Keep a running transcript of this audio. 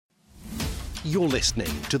You're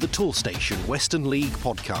listening to the Toolstation Western League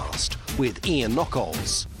podcast with Ian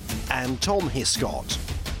Knockolds and Tom Hiscott.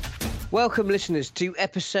 Welcome, listeners, to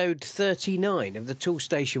episode 39 of the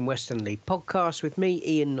Toolstation Western League podcast with me,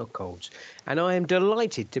 Ian Knockolds. And I am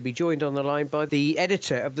delighted to be joined on the line by the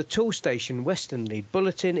editor of the Toolstation Western League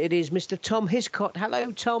Bulletin. It is Mr. Tom Hiscott.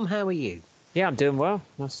 Hello, Tom. How are you? Yeah, I'm doing well.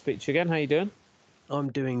 Nice to speak to you again. How are you doing?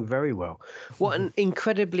 I'm doing very well. What an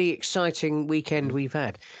incredibly exciting weekend we've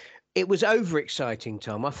had. It was overexciting,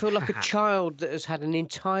 Tom. I feel like a child that has had an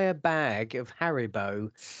entire bag of Haribo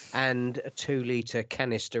and a 2-litre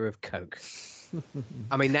canister of Coke.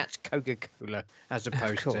 I mean, that's Coca-Cola as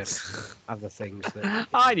opposed to other things. That,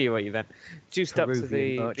 I knew what you meant. Juiced up to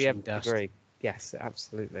the nth degree. Yes,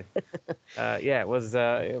 absolutely. It was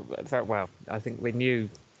very well. I think we knew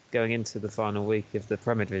going into the final week of the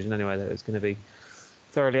Premier Division anyway that it was going to be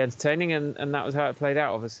thoroughly entertaining, and that was how it played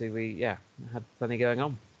out. Obviously, we had plenty going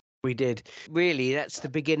on. We did. Really, that's the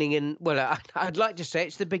beginning and, well, I'd like to say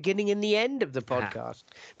it's the beginning and the end of the podcast,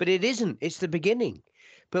 but it isn't. It's the beginning.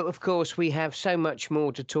 But of course, we have so much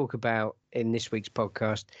more to talk about in this week's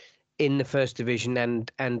podcast in the First Division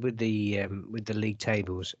and with the league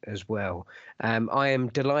tables as well. I am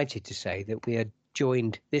delighted to say that we are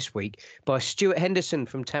joined this week by Stuart Henderson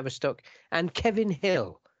from Tavistock and Kevin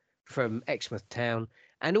Hill from Exmouth Town,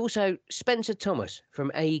 and also Spencer Thomas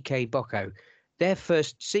from AEK Boco. Their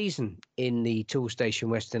first season in the Toolstation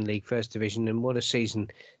Western League First Division, and what a season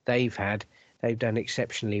they've had. They've done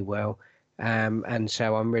exceptionally well, and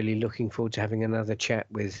so I'm really looking forward to having another chat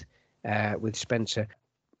with Spencer.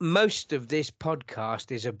 Most of this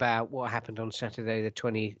podcast is about what happened on Saturday, the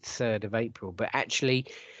 23rd of April, but actually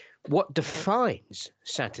what defines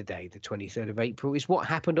Saturday, the 23rd of April, is what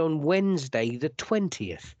happened on Wednesday, the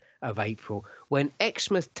 20th of April, when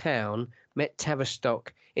Exmouth Town met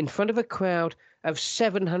Tavistock in front of a crowd of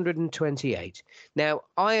 728. Now,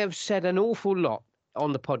 I have said an awful lot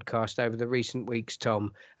on the podcast over the recent weeks,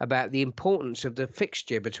 Tom, about the importance of the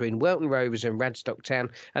fixture between Welton Rovers and Radstock Town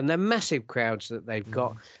and the massive crowds that they've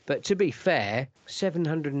got. But to be fair,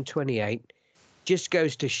 728 just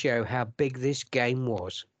goes to show how big this game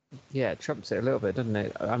was. Yeah, it trumps it a little bit, doesn't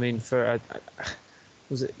it? I mean, for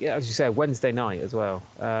was it? Yeah, as you say, Wednesday night as well.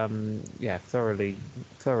 Thoroughly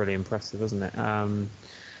impressive, wasn't it?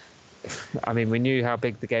 I mean, we knew how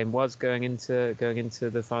big the game was going into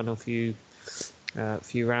the final few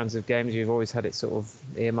rounds of games. You've always had it sort of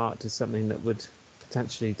earmarked as something that would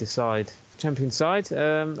potentially decide champion side.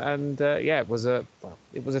 It was a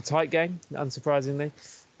tight game, unsurprisingly.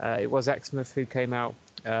 It was Exmouth who came out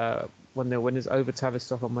 1-0 winners over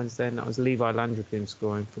Tavistock on Wednesday, and that was Levi Landricum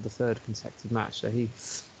scoring for the third consecutive match. So he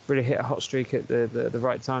really hit a hot streak at the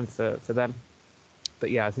right time for them. But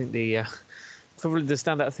yeah, I think the probably the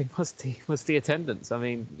standout thing was the attendance. I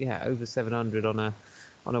mean, over 700 on a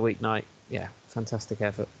weeknight. Yeah, fantastic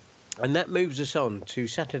effort. And that moves us on to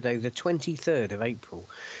Saturday, the 23rd of April.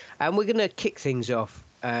 And we're going to kick things off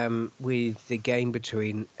with the game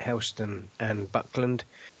between Helston and Buckland.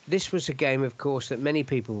 This was a game, of course, that many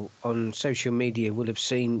people on social media will have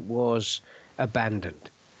seen was abandoned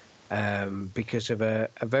because of a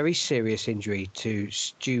very serious injury to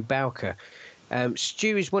Stu Bowker.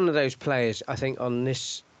 Stu is one of those players, I think, on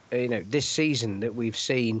this season that we've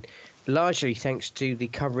seen largely thanks to the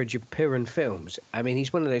coverage of Piran Films. I mean,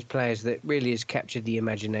 he's one of those players that really has captured the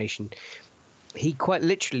imagination. He quite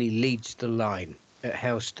literally leads the line at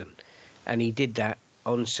Helston, and he did that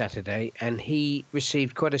on Saturday, and he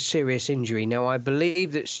received quite a serious injury. Now, I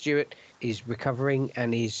believe that Stuart is recovering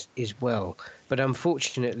and is well, but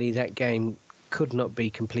unfortunately that game could not be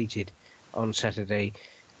completed on Saturday.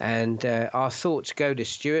 And our thoughts go to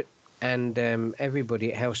Stuart and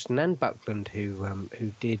everybody at Helston and Buckland who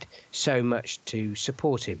did so much to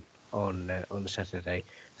support him on Saturday.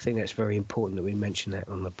 I think that's very important that we mention that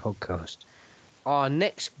on the podcast. Our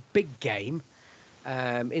next big game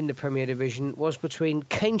in the Premier Division was between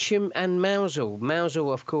Keynsham and Mousehole.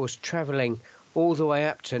 Mousehole, of course, travelling all the way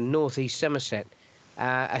up to northeast Somerset.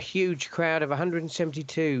 A huge crowd of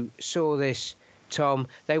 172 saw this, Tom.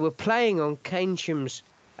 They were playing on Keynsham's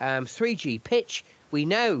 3G pitch. We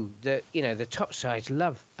know that, the top sides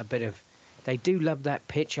love they do love that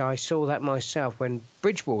pitch. I saw that myself when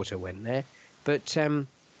Bridgewater went there. But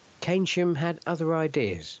Keynsham had other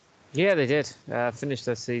ideas. Yeah, they did. Finished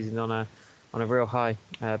their season on a real high,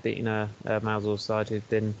 beating a Mousehole side who've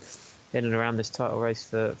been in and around this title race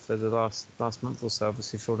for the last month or so,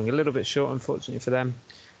 obviously falling a little bit short, unfortunately for them.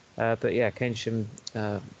 But yeah, Keynsham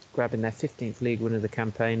grabbing their 15th league win of the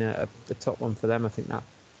campaign, the top one for them. I think that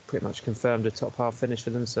pretty much confirmed a top half finish for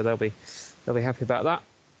them, so they'll be happy about that.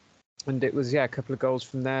 And it was a couple of goals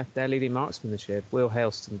from their leading marksman this year, Will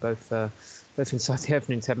Hailston, both inside the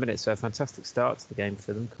opening 10 minutes. So a fantastic start to the game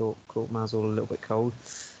for them. Caught Mousehole a little bit cold,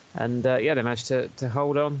 and they managed to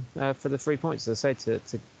hold on for the 3 points, as I say,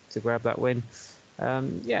 to grab that win.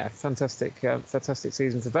 Fantastic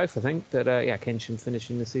season for both, I think. But Keynsham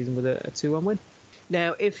finishing the season with a 2-1 win.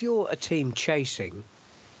 Now, if you're a team chasing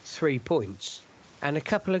 3 points and a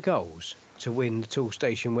couple of goals to win the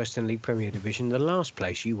Toolstation Western League Premier Division, the last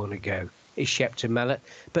place you want to go is Shepton Mallet.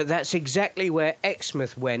 But that's exactly where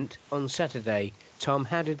Exmouth went on Saturday. Tom,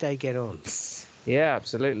 how did they get on? Yeah,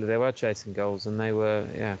 absolutely. They were chasing goals, and they were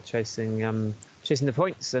chasing the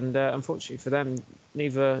points. And unfortunately for them,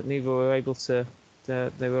 neither were able to.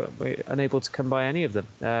 They were unable to come by any of them.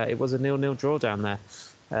 It was a 0-0 draw down there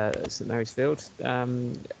at St Mary's Field,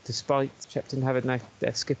 despite Shepton having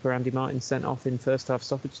their skipper Andy Martin sent off in first half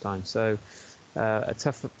stoppage time. So a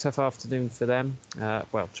tough afternoon for them.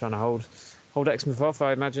 Trying to hold Exmouth off.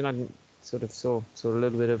 I imagine I sort of saw a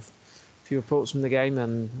little bit of a few reports from the game,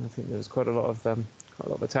 and I think there was quite a lot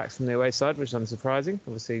of attacks from the away side, which is unsurprising.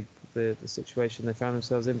 Obviously, the situation they found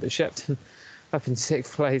themselves in, but Shepton up in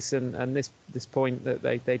 6th place, and this point that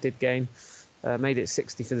they did gain made it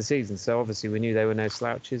 60 for the season. So obviously we knew they were no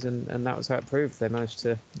slouches, and that was how it proved. They managed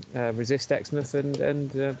to resist Exmouth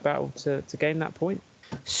and battle to gain that point.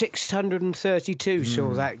 632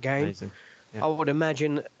 saw that game. Amazing. Yeah. I would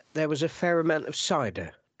imagine there was a fair amount of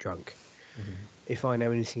cider drunk, if I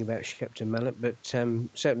know anything about Shepton Mallet, but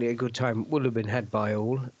certainly a good time will have been had by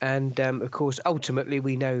all. And of course, ultimately,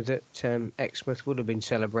 we know that Exmouth would have been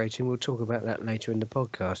celebrating. We'll talk about that later in the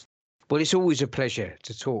podcast. Well, it's always a pleasure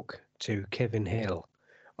to talk to Kevin Hill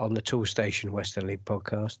on the Toolstation Western League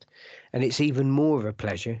podcast. And it's even more of a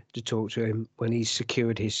pleasure to talk to him when he's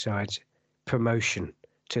secured his side's promotion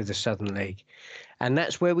to the Southern League. And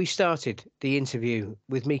that's where we started the interview,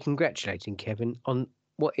 with me congratulating Kevin on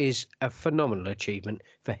what is a phenomenal achievement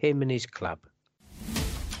for him and his club.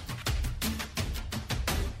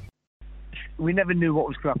 We never knew what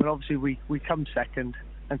was going to happen. Obviously, we come second,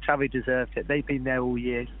 and Tavi deserved it. They've been there all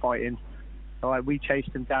year fighting. All right, we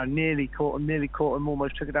chased them down, nearly caught them,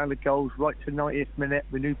 almost took it down to goals right to 90th minute.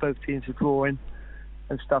 We knew both teams were drawing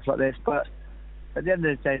and stuff like this. But at the end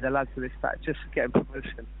of the day, the lads were this back just for getting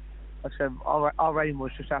promotion. I said our aim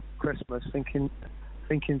was just after Christmas, thinking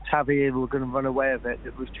Tavi were going to run away with it.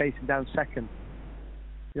 It was chasing down second.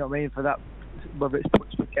 You know what I mean? For that, whether it's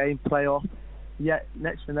points per game, playoff. Yet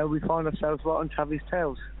next thing you know, we find ourselves right on Tavi's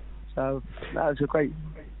tails. So that was a great.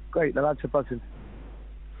 The lads are buzzing.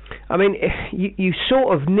 I mean, you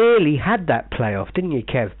sort of nearly had that playoff, didn't you,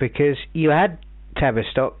 Kev? Because you had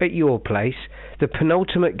Tavistock at your place, the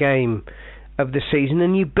penultimate game of the season,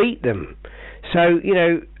 and you beat them. So,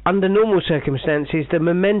 under normal circumstances, the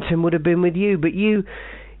momentum would have been with you, but you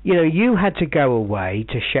had to go away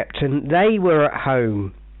to Shepton. They were at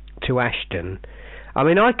home to Ashton. I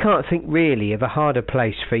mean, I can't think really of a harder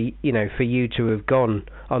place for you to have gone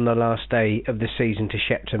on the last day of the season to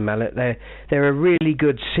Shepton Mallet. They're a really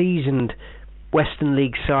good, seasoned Western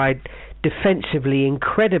League side, defensively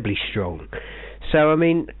incredibly strong. So, I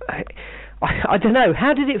mean, I don't know.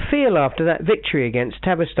 How did it feel after that victory against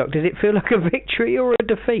Tavistock? Did it feel like a victory or a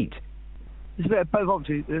defeat? It's a bit of both,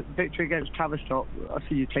 obviously. The victory against Tavistock, I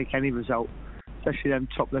see you take any result, especially them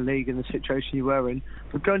top of the league and the situation you were in.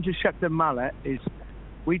 But going to Shepton Mallet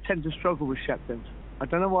we tend to struggle with Shepton. I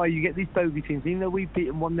don't know why you get these bogey teams, even though we beat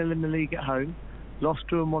them 1-0 in the league at home, lost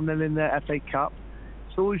to them 1-0 in the FA Cup.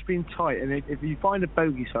 It's always been tight, and if you find a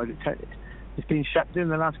bogey side, it's been Shepton in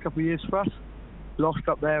the last couple of years for us. Lost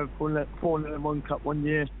up there 4-0 in one cup one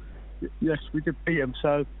year. Yes, we did beat them.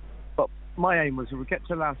 So, but my aim was if we get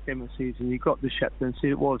to the last game of the season, you got the Shepton. See,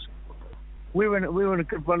 it was. We were in a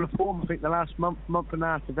good run of form. I think the last month and a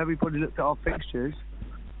half, if everybody looked at our fixtures,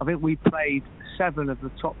 I think we played 7 of the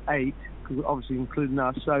top 8, because obviously including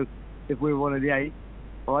us. So, if we were one of the 8,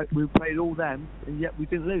 right, we played all them, and yet we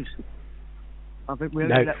didn't lose. I think we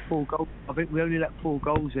only let 4 goals. I think we only let 4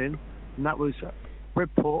 goals in, and that was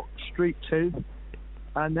Bridport, Street 2.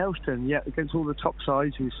 And Helston, against all the top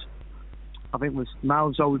sides, I think was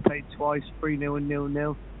Mousehole we played twice, 3-0 and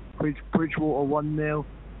 0-0. Bridgewater 1-0,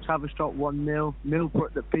 Tavistock 1-0,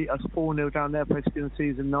 Millbrook that beat us 4-0 down there, basically in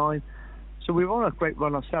season 9. So we were on a great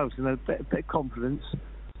run ourselves, and a bit of confidence.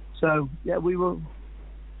 So we were.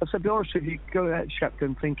 I said, be honest with you, go at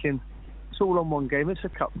Shepton thinking it's all on one game. It's a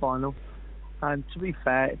cup final, and to be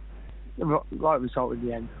fair, the right result in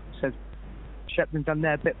the end. I said Shepton done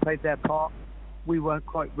their bit, played their part. We weren't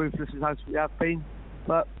quite ruthless as we have been,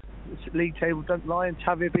 but the league table don't lie, and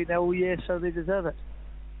Tavi have been there all year, so they deserve it.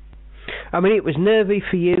 I mean, it was nervy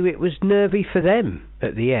for you, it was nervy for them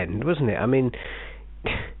at the end, wasn't it? I mean,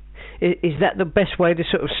 is that the best way to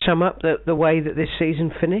sort of sum up the way that this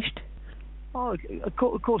season finished? Oh,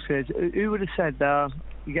 of course it is. Who would have said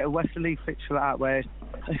you get a Western League fixture like that where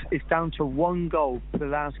it's down to one goal for the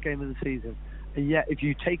last game of the season, and yet if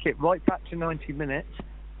you take it right back to 90 minutes,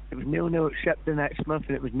 it was 0-0 at Shepton Exmouth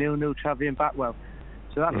and it was 0-0 Travelling and Backwell.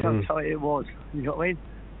 So that's how tight it was. You know what I mean?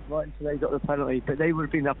 Right until they got the penalty, but they would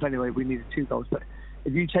have been up anyway. We needed 2 goals. But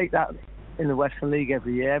if you take that in the Western League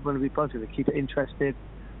every year, everyone will be buzzing to keep it interested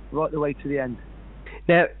right the way to the end.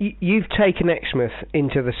 Now, you've taken Exmouth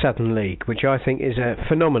into the Southern League, which I think is a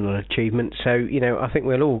phenomenal achievement. So, I think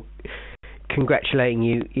we're all congratulating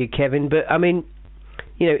you, Kevin. But, I mean,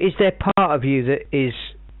 is there part of you that is,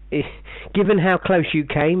 given how close you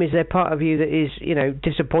came, is there part of you that is,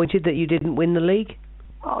 disappointed that you didn't win the league?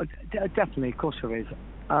 Oh, definitely, of course there is.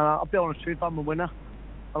 I'll be honest with you, I'm a winner.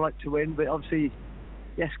 I like to win, but obviously,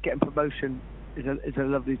 yes, getting promotion is a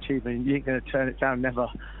lovely achievement. You ain't going to turn it down, never.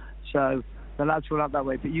 So the lads will have that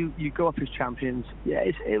way, but you go up as champions. Yeah,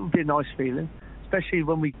 it would be a nice feeling, especially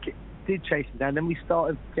when we did chase them down. Then we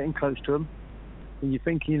started getting close to them, and you're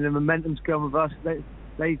thinking the momentum's going with us.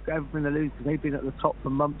 They've got everything to lose because they've been at the top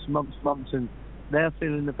for months, and they're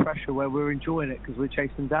feeling the pressure where we're enjoying it because we're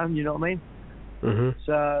chasing them down. You know what I mean? Mm-hmm.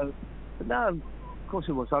 So, but no, of course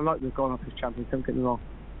it was. I like they've gone up as champions. Don't get me wrong.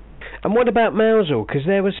 And what about Mousehole? Because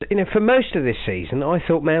there was, for most of this season, I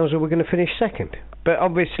thought Mousehole were going to finish second. But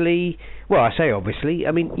obviously, well, I say obviously,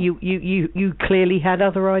 I mean, you clearly had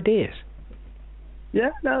other ideas. Yeah,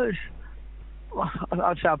 no,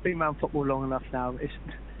 I'd say I've been around football long enough now.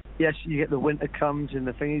 Yes, you get the winter comes and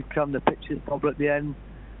the things come, the pitches bobble at the end.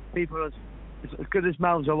 People are as good as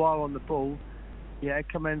Mousehole are on the ball. Yeah,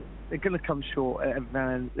 they're going to come short every now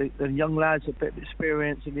and then. The young lads, a bit of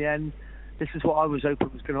experience in the end. This is what I was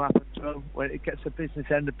hoping was going to happen to them. When it gets a business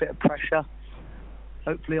end, a bit of pressure.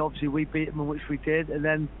 Hopefully, obviously, we beat them, which we did. And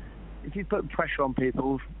then, if you put pressure on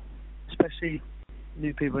people, especially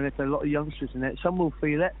new people, and if there are a lot of youngsters in it, some will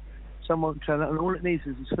feel it, some won't turn up, and all it needs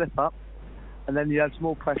is a slip up. And then you have some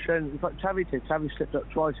more pressure. And it's like Tavi did. Tavi slipped up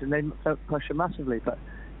twice, and they felt pressure massively. But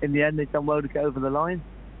in the end, they've done well to get over the line.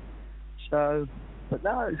 So, but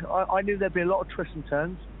no, I knew there'd be a lot of twists and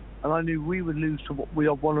turns, and I knew we would lose to what we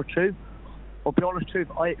had 1 or 2. I'll be honest truth,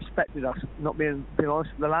 I expected us, not being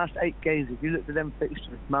honest, the last 8 games, if you looked at them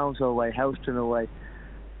fixtures, Mousehole away, Helston away,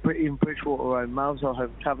 even Bridgewater home, Mousehole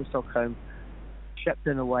home, Tavistock home,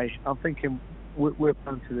 Shepton away, I'm thinking we're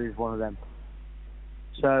bound to lose one of them.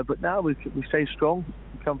 So, but now we stay strong,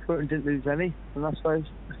 we come through and didn't lose any, and that's why it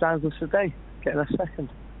stands us today, getting us second.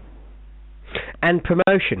 And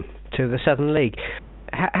promotion to the Southern League.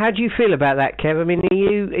 How do you feel about that, Kev? I mean,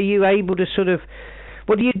 are you able to sort of,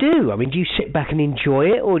 what do you do? I mean, do you sit back and enjoy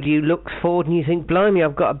it, or do you look forward and you think, blimey,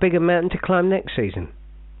 I've got a bigger mountain to climb next season?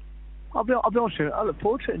 I'll be honest with you, I look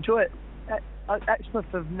forward to it, enjoy it. Exmouth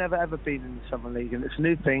have never ever been in the Southern League, and it's a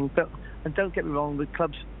new thing. And don't get me wrong, the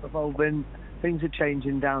club's evolving, things are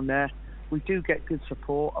changing down there. We do get good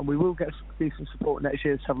support, and we will get decent support next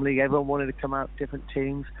year in the Southern League. Everyone wanted to come out, different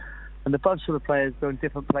teams, and the bunch of the players going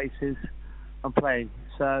different places and playing.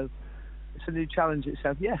 So it's a new challenge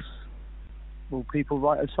itself. Yes. Will people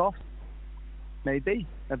write us off? Maybe.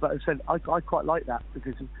 But I said I quite like that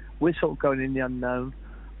because we're sort of going in the unknown.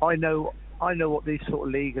 I know what this sort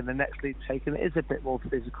of league and the next league taking. It is a bit more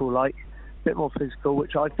physical,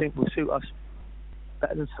 which I think will suit us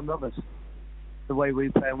better than some others. The way we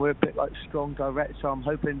play, and we're a bit like strong, direct. So I'm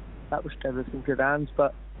hoping that will steer us in good hands.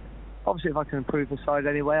 But obviously, if I can improve the side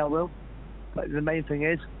anyway, I will. But the main thing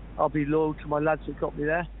is, I'll be loyal to my lads that got me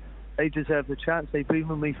there. They deserve the chance. They've been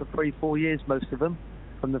with me for 3-4 years, most of them,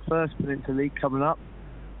 from the first Peninsula League coming up.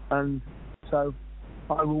 And so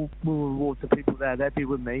I will reward the people there. They'll be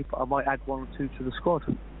with me, but I might add 1 or 2 to the squad.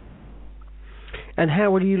 And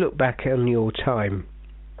how will you look back on your time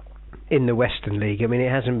in the Western League? I mean,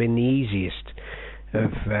 it hasn't been the easiest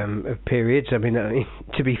of periods. I mean,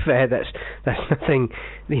 to be fair, that's nothing.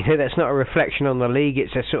 That's not a reflection on the league.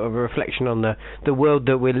 It's a sort of a reflection on the world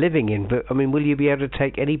that we're living in. But I mean, will you be able to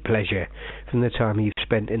take any pleasure from the time you've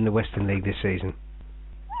spent in the Western League this season?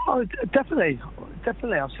 Oh, definitely.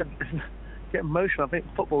 I said, get emotional. I think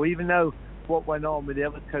football, even though what went on with the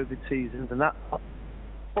other COVID seasons and that,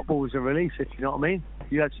 football was a release. If you know what I mean,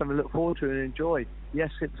 you had something to look forward to and enjoy.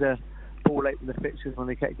 Yes, it was a ball late with the fixtures when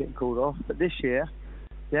they kept getting called off. But this year,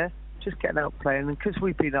 yeah, just getting out playing, and because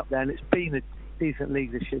we've been up there and it's been a decent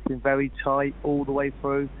league this year, it's been very tight all the way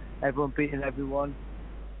through, everyone beating everyone,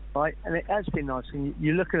 right? And it has been nice. And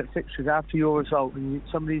you're looking at fixtures after your result, and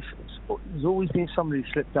there's always been somebody who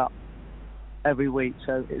slipped up. every week.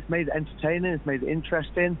 So it's made it entertaining, it's made it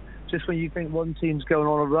interesting. Just when you think one team's going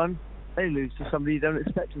on a run, they lose to somebody you don't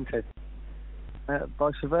expect them to.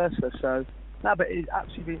 Vice versa. So, no, but it's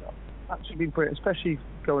actually been brilliant, especially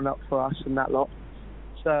going up for us and that lot.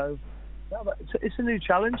 So, no, but it's a new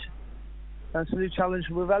challenge. And it's a new challenge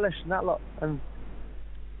with relish and that lot. And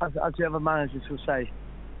as the other managers will say,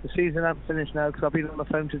 the season hasn't finished now because I've been on the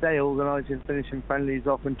phone today organising, finishing friendlies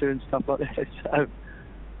off and doing stuff like this. So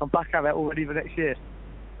I'm back at it already for next year.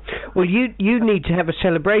 Well, you need to have a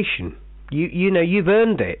celebration. You know, you've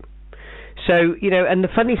earned it. So, you know, and the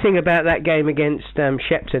funny thing about that game against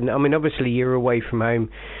Shepton, I mean, obviously you're away from home,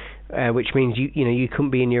 which means you couldn't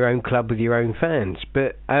be in your own club with your own fans.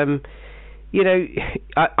 But you know,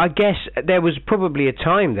 I guess there was probably a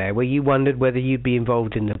time there where you wondered whether you'd be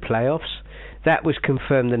involved in the playoffs. That was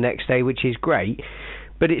confirmed the next day, which is great.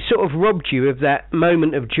 But it sort of robbed you of that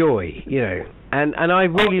moment of joy, you know. And I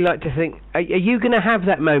really like to think, are you going to have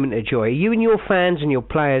that moment of joy? Are you and your fans and your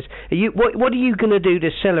players, what are you going to do to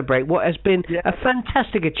celebrate what has been a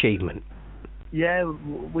fantastic achievement? Yeah,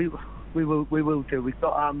 we will do. We've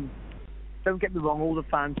got don't get me wrong, all the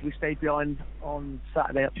fans, we stayed behind on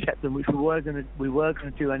Saturday up Shepton, which we were gonna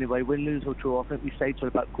do anyway, win, lose or draw. I think we stayed till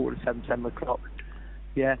about 7 o'clock.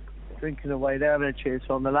 Yeah, drinking away there, having a cheers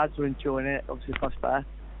on. The lads were enjoying it, obviously much better.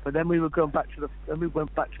 But then we went back to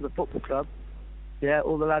the football club. Yeah,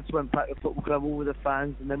 all the lads went back to the football club, all with the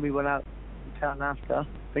fans, and then we went out in town after,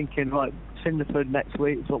 thinking, right, Cinderford next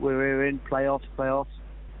week is what we're hearing, playoffs.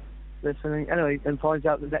 Listening, anyway, and finds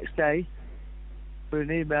out the next day through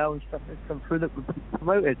an email and stuff that's come through that we're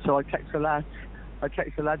promoted. So I text the lads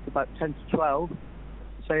about 10 to 12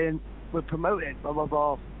 saying we're promoted, blah blah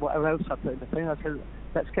blah, whatever else I put in the thing. I said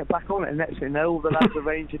let's get back on it, and next thing you know, all the lads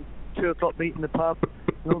arranging 2 o'clock meet in the pub,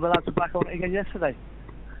 and all the lads are back on it again yesterday.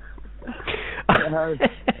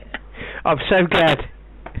 I'm so glad.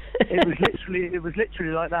 It was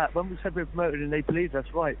literally like that. When we said we were promoted and they believed us,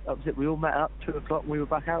 right, that was it. We all met up 2 o'clock and we were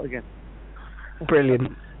back out again.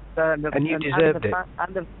 Brilliant. And you deserved it.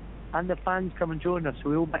 And the fans come and join us, so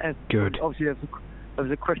we all met. Good. Obviously, there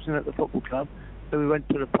was a Christian at the football club, so we went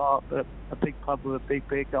to the park, a big pub with a big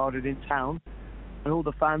beer garden in town, and all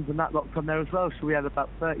the fans and that lot come there as well. So we had about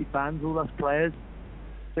 30 fans, all us players,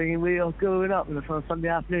 singing "We Are Going Up" on a Sunday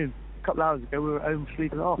afternoon. A couple of hours ago, we were at home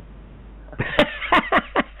sleeping it off.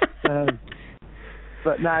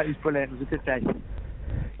 But no, it was brilliant. It was a good day.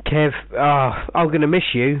 Kev, I'm going to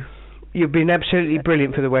miss you. You've been absolutely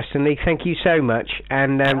brilliant for the Western League. Thank you so much,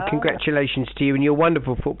 and congratulations to you and your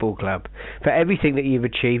wonderful football club for everything that you've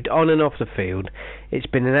achieved on and off the field. It's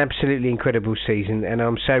been an absolutely incredible season, and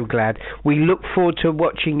I'm so glad. We look forward to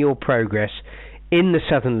watching your progress in the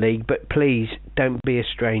Southern League, but please don't be a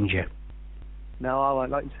stranger. No, I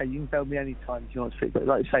won't. Like you say, you can tell me any time if you want to speak. But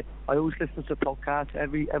like you say, I always listen to the podcast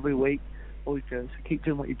every week. Always do. So keep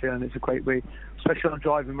doing what you're doing. It's a great week, especially when I'm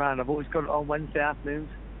driving around. I've always got it on Wednesday afternoons.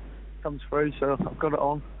 Comes through, so I've got it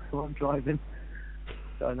on when I'm driving.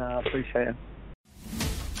 So no, I appreciate it.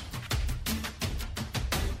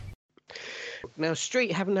 Now,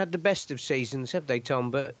 Street haven't had the best of seasons, have they, Tom?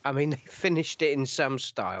 But I mean, they finished it in some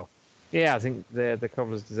style. Yeah, I think the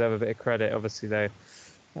Cobblers deserve a bit of credit. Obviously, they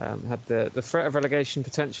had the threat of relegation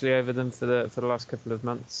potentially over them for the last couple of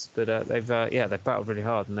months, but they've battled really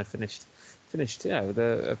hard and they finished with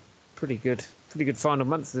a pretty good final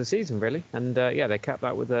month of the season, really. And they capped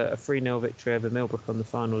that with a 3-0 victory over Millbrook on the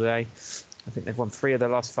final day. I think they've won 3 of their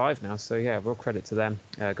last 5 now, so yeah, real credit to them.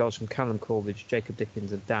 Goals from Callum Corbridge, Jacob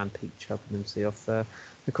Dickens and Dan Peach helping them see off the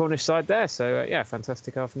Cornish side there. So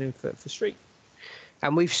fantastic afternoon for Street.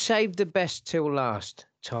 And we've saved the best till last,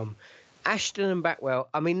 Tom. Ashton and Backwell,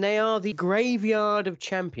 I mean, they are the graveyard of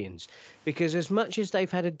champions, because as much as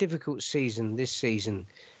they've had a difficult season this season,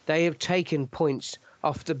 they have taken points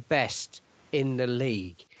off the best in the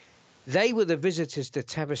league. They were the visitors to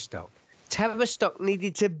Tavistock. Tavistock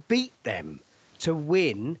needed to beat them to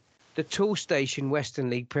win the Toolstation Western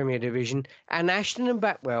League Premier Division, and Ashton and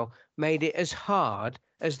Backwell made it as hard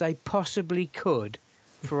as they possibly could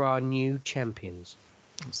for our new champions.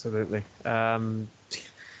 Absolutely.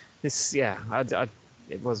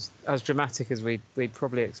 It was as dramatic as we'd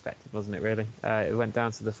probably expected, wasn't it? Really, it went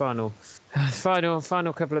down to the final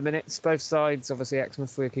couple of minutes. Both sides, obviously,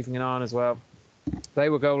 Exmouth we were keeping an eye on as well. They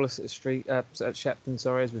were goalless at Shepton.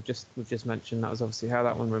 Sorry, as we've just mentioned, that was obviously how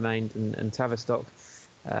that one remained. And Tavistock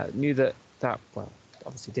knew that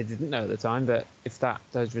obviously didn't know at the time, but if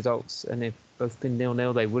those results and they've both been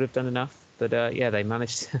 0-0, they would have done enough. But they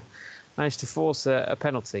managed to force a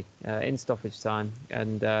penalty in stoppage time,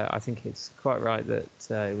 and I think it's quite right that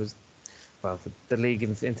it was well, the league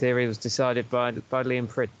in theory was decided by Liam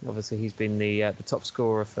Pridd. Obviously, he's been the top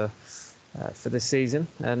scorer for this season,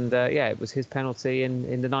 and it was his penalty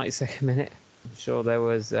in the 92nd minute. I'm sure there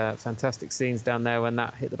was fantastic scenes down there when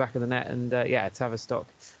that hit the back of the net, and Tavistock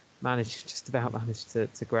just about managed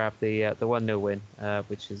to grab the 1-0 win,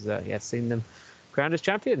 which has seen them crowned as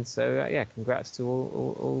champions. So congrats to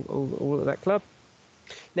all of that club.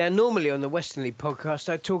 Now, normally on the Western League podcast,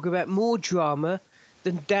 I talk about more drama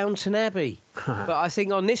than Downton Abbey, but I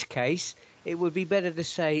think on this case it would be better to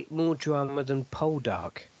say more drama than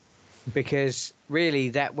Poldark, because really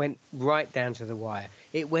that went right down to the wire.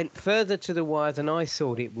 It went further to the wire than I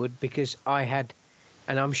thought it would, because I had,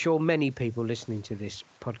 and I'm sure many people listening to this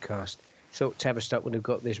podcast thought Tavistock would have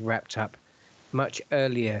got this wrapped up much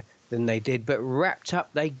earlier than they did, but wrapped up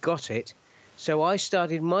they got it. So I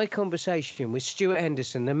started my conversation with Stuart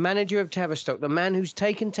Henderson, the manager of Tavistock, the man who's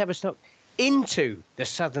taken Tavistock into the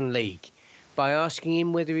Southern League, by asking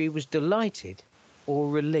him whether he was delighted or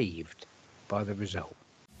relieved by the result.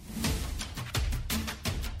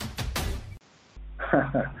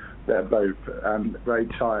 They're both very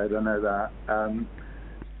tired, I know that.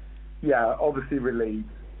 Obviously relieved,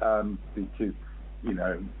 because,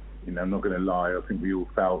 I'm not going to lie, I think we all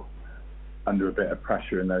felt under a bit of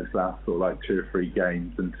pressure in those last 2 or 3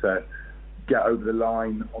 games, and to get over the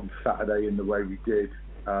line on Saturday in the way we did,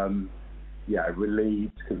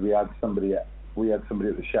 relieved, because we had somebody at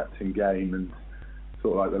the Shepton game, and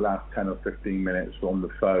the last 10 or 15 minutes were on the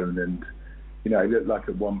phone, and it looked like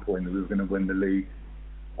at one point that we were going to win the league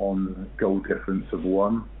on goal difference of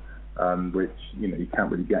 1, which you can't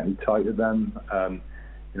really get any tighter than.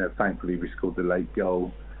 Thankfully we scored the late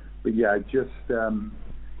goal, but just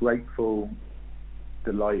grateful,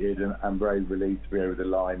 delighted, and very relieved to be over the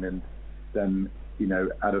line. And then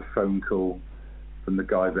had a phone call from the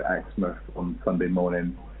guys at Exmouth on Sunday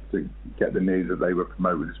morning to get the news that they were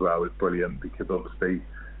promoted as well. Was brilliant, because obviously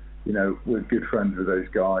we're good friends with those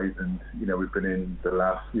guys, and we've been in the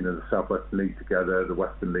last the South Western League together, the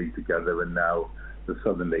Western League together, and now the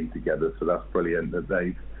Southern League together. So that's brilliant that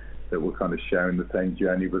we're kind of sharing the same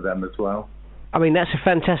journey with them as well. I mean, that's a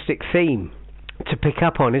fantastic theme to pick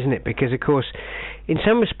up on, isn't it? Because of course, in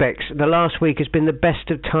some respects, the last week has been the best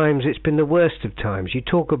of times, it's been the worst of times. You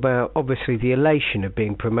talk about obviously the elation of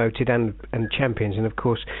being promoted and champions, and of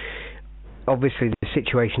course obviously the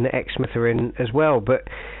situation that Exmouth are in as well, but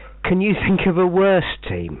can you think of a worse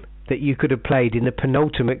team that you could have played in the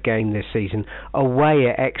penultimate game this season away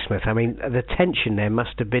at Exmouth? I mean, the tension there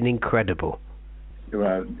must have been incredible.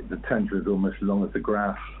 Well, the tension was almost as long as the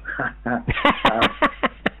grass.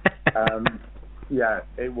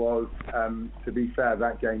 It was. To be fair,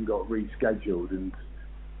 that game got rescheduled, and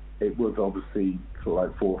it was obviously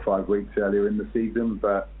 4 or 5 weeks earlier in the season,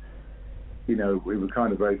 but we were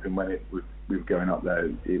kind of open when we were going up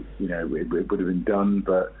there. It would have been done,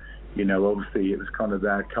 but obviously it was kind of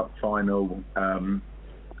their cup final.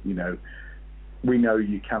 We know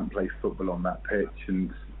you can't play football on that pitch,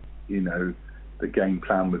 and the game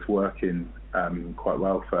plan was working quite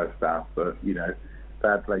well first half, but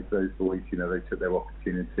fair play to those boys. They took their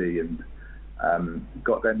opportunity and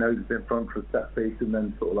got their noses in front for a set piece, and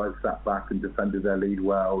then sat back and defended their lead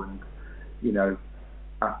well. And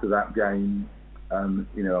after that game,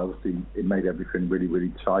 obviously it made everything really,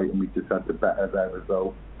 really tight, and we just had to better their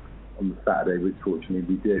result on the Saturday, which fortunately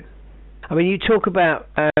we did. I mean, you talk about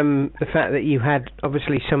the fact that you had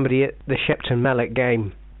obviously somebody at the Shepton Mallet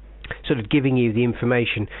game sort of giving you the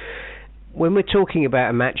information. When we're talking about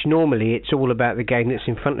a match, normally it's all about the game that's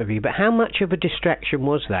in front of you, but how much of a distraction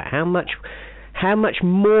was that? How much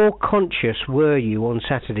more conscious were you on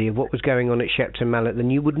Saturday of what was going on at Shepton Mallet than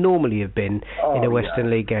you would normally have been in a Western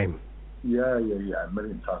League game? Yeah. A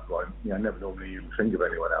million times. I never normally even think of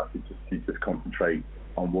anyone else. You just concentrate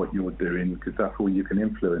on what you're doing, because that's all you can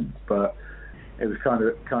influence. But it was kind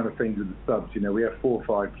of things with the subs. We had 4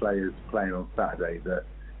 or 5 players playing on Saturday that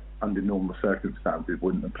under normal circumstances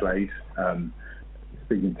wouldn't have played.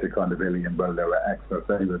 Speaking to kind of Illy and Rolo at Exmouth,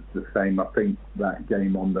 they were the same. I think that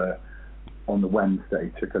game on the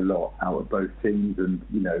Wednesday took a lot out of both teams, and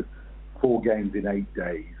 4 games in 8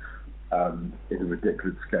 days is a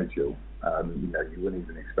ridiculous schedule. You wouldn't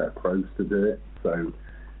even expect pros to do it. So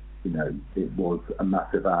it was a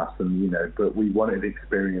massive ask, and but we wanted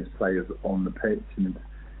experienced players on the pitch, and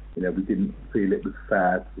we didn't feel it was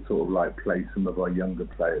fair to play some of our younger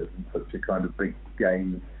players in such a kind of big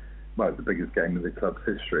game. Well, it's the biggest game in the club's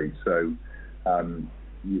history. So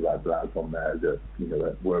you had lads on there that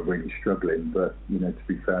that were really struggling, but to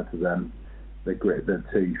be fair to them, they gritted their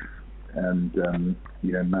teeth and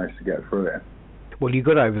managed to get through it. Well, you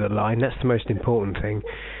got over the line. That's the most important thing.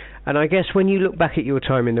 And I guess when you look back at your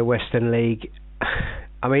time in the Western League,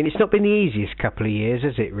 I mean, it's not been the easiest couple of years,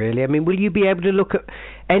 has it, really? I mean, will you be able to look at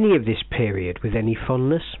any of this period with any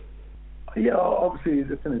fondness? Yeah, obviously,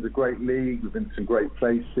 it's a great league. We've been to some great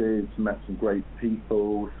places, met some great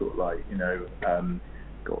people, sort of like,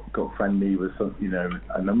 got friendly with some,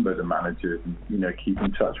 a number of the managers, and, keep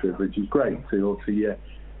in touch with, which is great. So obviously,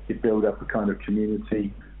 you build up a kind of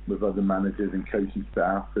community with other managers and coaching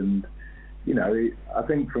staff. And, I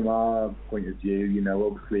think from our point of view,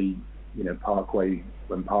 obviously, Parkway,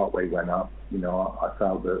 when Parkway went up, I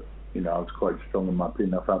felt that, I was quite strong in my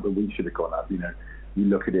opinion. I felt that we should have gone up. You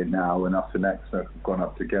look at it now, and us and Exeter have gone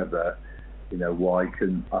up together. Why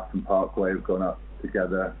couldn't us and Parkway have gone up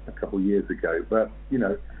together a couple of years ago? But,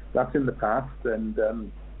 that's in the past, and,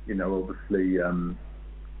 obviously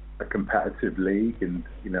a competitive league, and,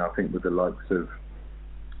 I think with the likes of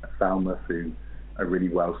Falmouth, who are a really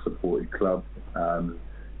well-supported club, and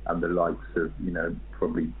the likes of,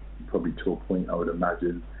 probably to a point, I would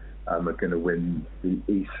imagine, are going to win the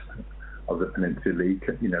east of the Peninsula League,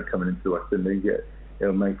 coming into the Western League.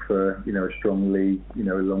 It'll make for, a strong league,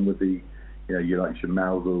 along with the, your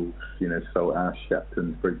Melvilles, Saltash,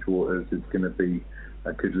 Sheptons, Bridgewaters. It's going to be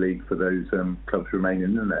a good league for those clubs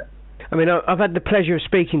remaining, isn't it? I mean, I've had the pleasure of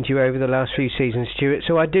speaking to you over the last few seasons, Stuart,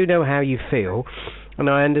 so I do know how you feel, and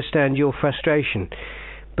I understand your frustration.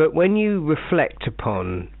 But when you reflect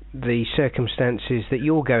upon the circumstances that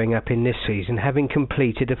you're going up in this season, having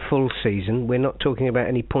completed a full season, we're not talking about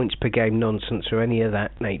any points per game nonsense or any of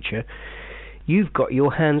that nature, you've got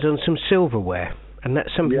your hands on some silverware, and that's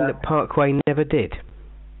something that Parkway never did.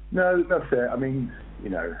 No, that's it. I mean,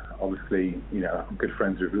 obviously, I'm good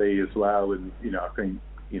friends with Lee as well, and, I think,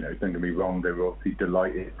 don't get me wrong, they were obviously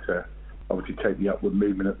delighted to obviously take the upward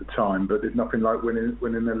movement at the time, but there's nothing like winning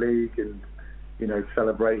the league and,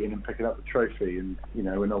 celebrating and picking up the trophy and,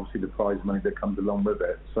 and obviously the prize money that comes along with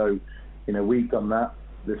it. So, we've done that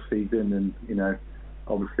this season, and,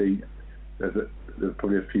 obviously there's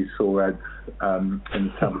probably a few sore heads in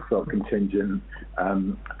the Tavistock contingent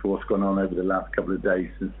for what's gone on over the last couple of days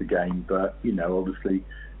since the game. But, obviously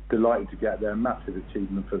delighted to get there. Massive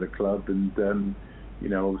achievement for the club, and,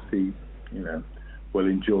 obviously, we'll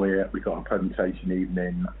enjoy it. We've got a presentation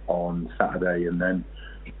evening on Saturday, and then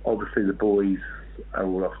obviously the boys are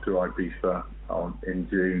all off to Ibiza in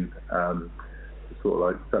June to sort of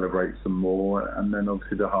like celebrate some more, and then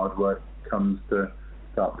obviously the hard work comes to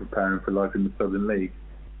start preparing for life in the Southern League.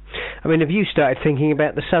 I mean, have you started thinking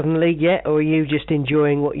about the Southern League yet, or are you just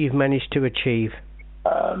enjoying what you've managed to achieve?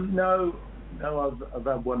 No, I've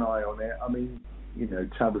had one eye on it. I mean,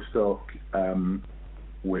 Tavistock,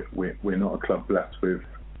 we're not a club blessed with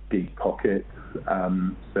deep pockets,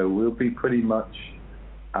 so we'll be pretty much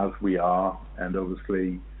as we are, and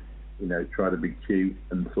obviously, try to be cute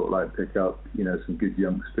and sort of like pick up, some good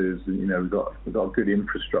youngsters, and we've got a good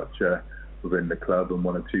infrastructure within the club, and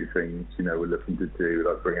one or two things, we're looking to do,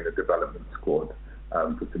 like bring in a development squad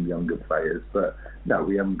for some younger players. But no,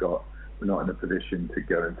 we're not in a position to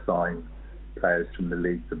go and sign players from the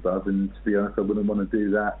leagues above. And to be honest, I wouldn't want to do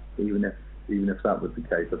that, even if that was the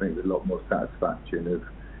case. I think there's a lot more satisfaction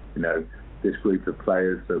of, this group of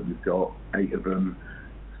players that we've got. 8 of them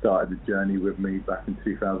started the journey with me back in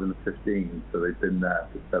 2015, so they've been there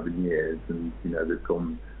for 7 years, and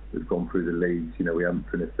we've gone through the leagues. We haven't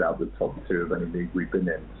finished out the top 2 of any league we've been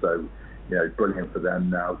in. So, it's brilliant for them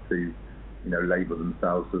now to, label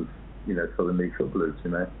themselves as, Southern League footballers.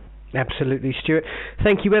 Absolutely, Stuart.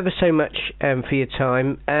 Thank you ever so much for your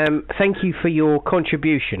time. Thank you for your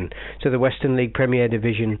contribution to the Western League Premier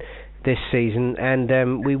Division this season,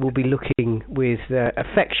 and we will be looking with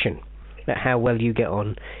affection at how well you get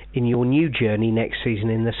on in your new journey next season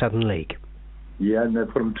in the Southern League. Yeah, no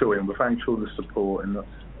problem at all. And thanks for all the support and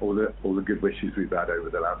all the good wishes we've had over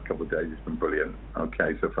the last couple of days. It's been brilliant.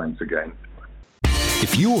 Okay, so thanks again.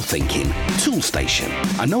 If you're thinking, Toolstation,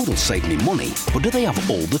 I know they'll save me money, but do they have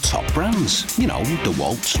all the top brands?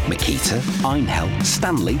 DeWalt, Makita, Einhell,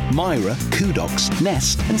 Stanley, Myra, Kudox,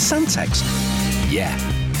 Nest and Santex. Yeah,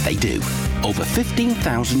 they do. Over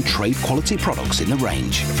 15,000 trade quality products in the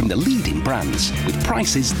range from the leading brands with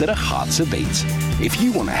prices that are hard to beat. If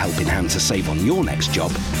you want a helping hand to save on your next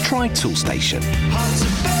job, try Toolstation.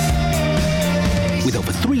 With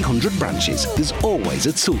over 300 branches, there's always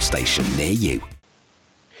a Toolstation near you.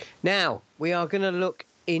 Now, we are going to look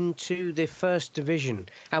into the First Division,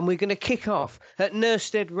 and we're going to kick off at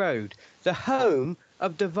Nurstead Road, the home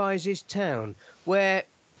of Devizes Town, where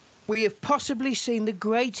we have possibly seen the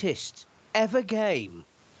greatest ever game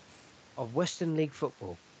of Western League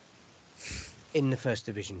football in the First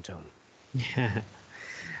Division, Tom. Yeah.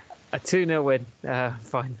 A 2-0 win,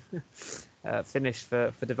 fine finish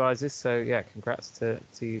for Devizes. So yeah, congrats to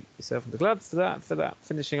yourself and the Gloods for that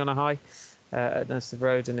finishing on a high at Nurstead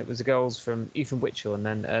Road. And it was the goals from Ethan Witchell and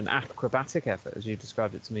then an acrobatic effort, as you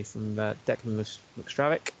described it to me, from Declan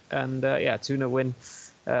McStravick. And 2-0 win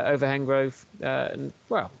over Hengrove. And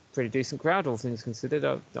well, pretty decent crowd, all things considered.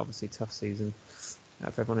 Obviously tough season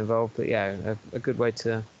for everyone involved, but yeah, a good way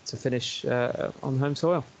to finish on home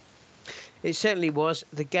soil. It certainly was.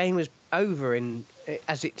 The game was over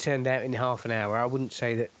as it turned out, in half an hour. I wouldn't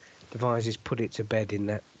say that Devizes put it to bed in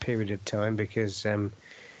that period of time, because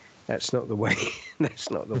that's not the way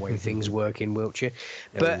things work in Wiltshire.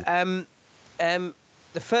 But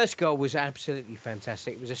the first goal was absolutely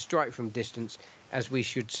fantastic. It was a strike from distance, as we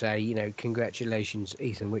should say. Congratulations,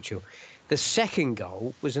 Ethan Witchell. The second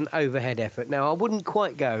goal was an overhead effort. Now, I wouldn't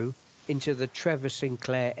quite go into the Trevor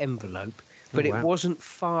Sinclair envelope, but it wasn't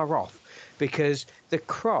far off, because the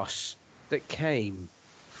cross that came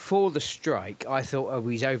for the strike, I thought,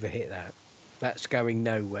 he's overhit that. That's going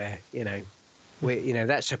nowhere,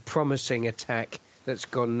 that's a promising attack that's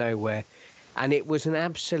gone nowhere. And it was an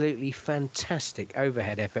absolutely fantastic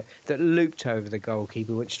overhead effort that looped over the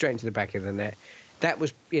goalkeeper, went straight into the back of the net. That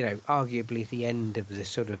was, arguably the end of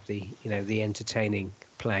the entertaining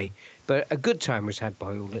play. But a good time was had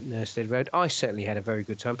by all at Nurstead Road. I certainly had a very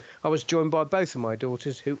good time. I was joined by both of my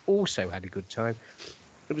daughters, who also had a good time.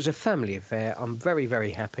 It was a family affair. I'm very,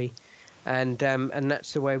 very happy. And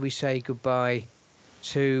that's the way we say goodbye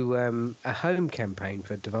to a home campaign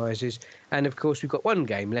for Devizes. And, of course, we've got one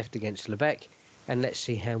game left against Lebec, and let's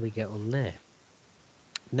see how we get on there.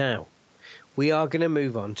 Now, we are going to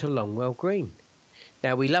move on to Longwell Green.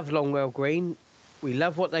 Now, we love Longwell Green. We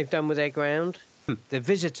love what they've done with their ground. The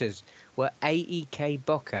visitors were AEK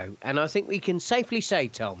Bocco. And I think we can safely say,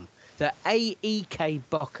 Tom, that AEK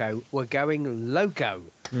Bocco were going loco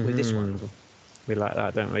with this one. We like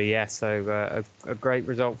that, don't we? Yeah, so a great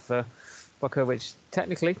result for Bocco, which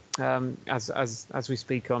technically, as we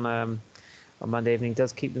speak on Monday evening,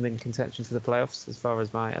 does keep them in contention for the playoffs, as long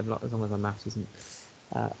as my maths isn't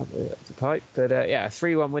up the pipe. But a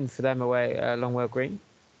 3-1 win for them away at Longwell Green.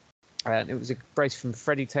 It was a brace from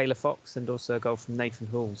Freddie Taylor-Fox and also a goal from Nathan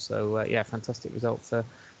Hall. So fantastic result for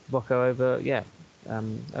Bocco over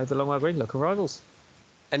Longwell Green, local rivals.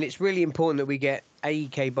 And it's really important that we get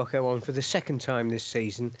AEK Bocco on for the second time this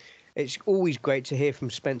season. It's always great to hear from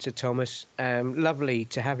Spencer Thomas. Lovely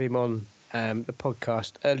to have him on the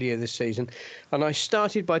podcast earlier this season. And I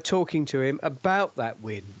started by talking to him about that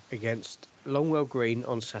win against Longwell Green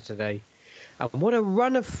on Saturday, and what a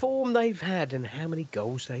run of form they've had and how many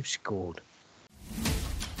goals they've scored.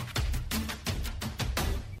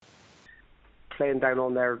 Playing down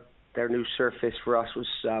on their new surface for us was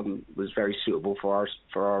very suitable for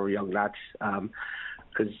our young lads,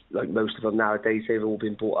 because like most of them nowadays, they've all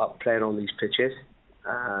been brought up playing on these pitches.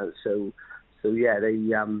 They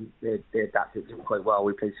adapted to it quite well.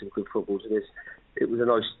 We played some good footballs, and it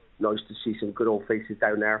was nice to see some good old faces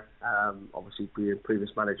down there. Obviously, being a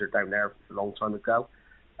previous manager down there a long time ago,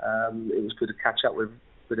 it was good to catch up with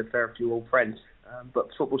a fair few old friends. But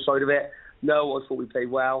the football side of it, no, I thought we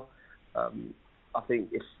played well. I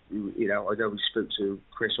think I know we spoke to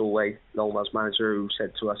Chris Allway, Longwell's manager, who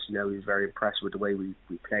said to us, he was very impressed with the way we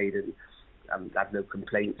played and had no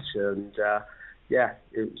complaints. And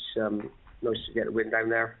it was nice to get a win down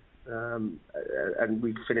there. And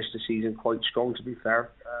we finished the season quite strong, to be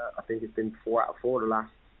fair. I think it's been 4 out of 4 the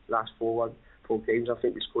last four games. I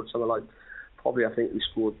think we scored something like, we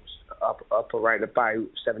scored up around about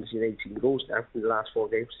 17, 18 goals now in the last 4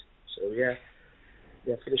 games. So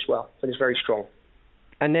finished well, finished very strong.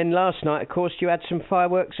 And then last night, of course, you had some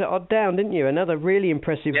fireworks at Odd Down, didn't you? Another really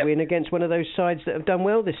impressive win against one of those sides that have done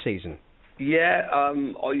well this season. Yeah,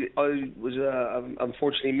 I was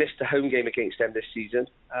unfortunately missed the home game against them this season.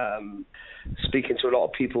 Speaking to a lot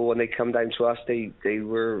of people when they come down to us, they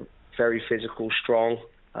were very physical, strong.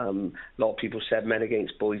 A lot of people said men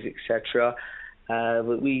against boys, etc.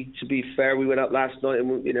 But to be fair, we went up last night,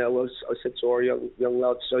 and I said to our young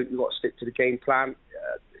lads, so we've got to stick to the game plan.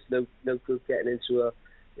 There's no good getting into a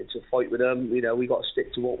fight with them. We got to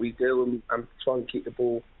stick to what we do and try and keep the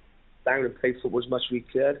ball down and play football as much as we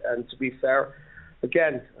could. And to be fair,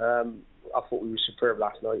 again, I thought we were superb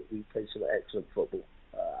last night. We played some excellent football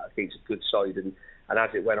against a good side, and as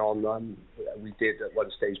it went on, we did at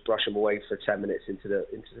one stage brush them away for 10 minutes into the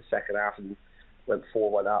second half and went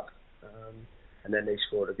 4-1 up. And then they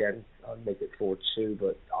scored again, make it 4-2.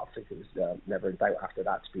 But I think it was never in doubt after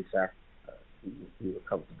that. To be fair, we were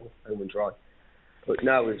comfortable, home and dry. But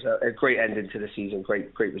no, it was a great ending to the season.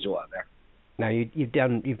 Great result out there. No, you've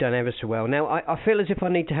done ever so well. Now I feel as if I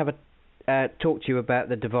need to have a talk to you about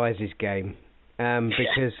the Devizes game.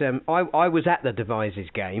 Because I was at the Devizes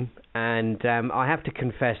game, and I have to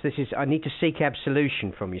confess, I need to seek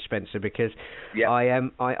absolution from you, Spencer, because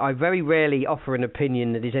I very rarely offer an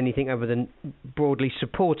opinion that is anything other than broadly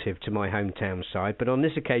supportive to my hometown side. But on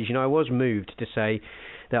this occasion, I was moved to say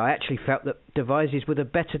that I actually felt that Devizes were the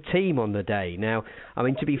better team on the day. Now, I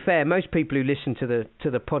mean, to be fair, most people who listen to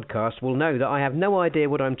the podcast will know that I have no idea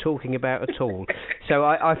what I'm talking about at all. So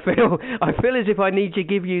I feel as if I need to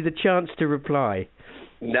give you the chance to reply.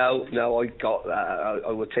 No, I got that.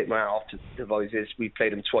 I would take my hat off to Devizes. We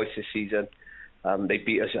played them twice this season. They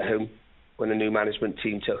beat us at home when the new management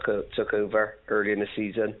team took over early in the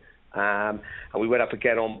season, and we went up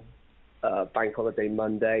again on Bank Holiday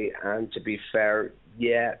Monday. And to be fair,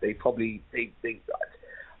 yeah, they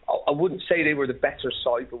I wouldn't say they were the better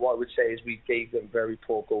side, but what I would say is we gave them very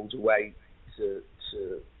poor goals away to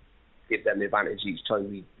give them the advantage each time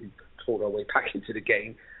we pulled our way back into the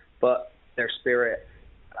game. But their spirit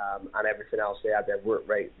and everything else, they had their work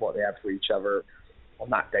rate, what they had for each other on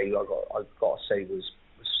that day, I've got to say was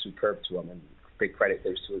superb to them, and big credit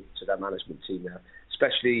goes to their management team there,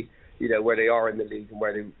 especially where they are in the league and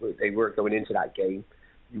where they were going into that game.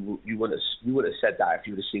 You wouldn't have said that if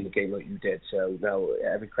you would have seen the game like you did. So no,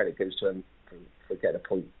 every credit goes to them for getting a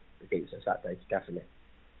point against us that day. Definitely.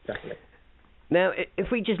 Now, if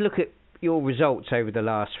we just look at your results over the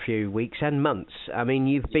last few weeks and months, I mean,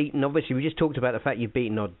 you've beaten, obviously we just talked about the fact you've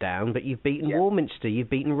beaten Odd Down, but you've beaten Warminster, you've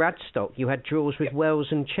beaten Radstock, you had draws with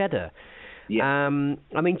Wells and Cheddar. Yeah.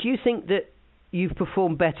 I mean, do you think that you've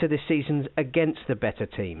performed better this season against the better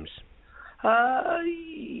teams?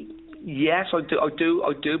 Yes, I do,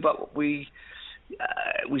 but we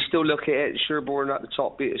still look at it. Sherborne at the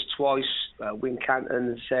top beat us twice,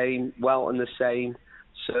 Wincanton the same, Welton the same.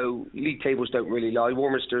 So league tables don't really lie.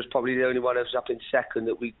 Warminster is probably the only one that's up in second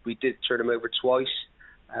that we did turn them over twice.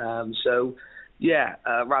 Radstock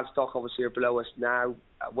obviously are below us now.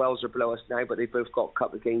 Wells are below us now, but they've both got a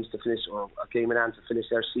couple of games to finish, or a game in hand to finish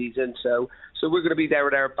their season. So we're going to be there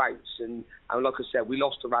or thereabouts. And like I said, we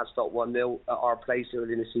lost to Radstock 1-0 at our place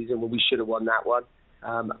early in the season when we should have won that one.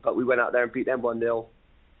 But we went out there and beat them 1-0 a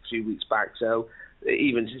few weeks back. So it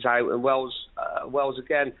evens us out. And Wells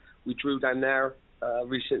again, we drew down there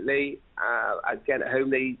recently. Again at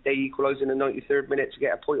home, they equalised in the 93rd minute to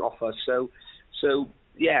get a point off us. So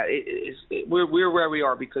yeah, we're where we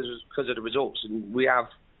are because of the results, and we have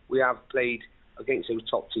played against those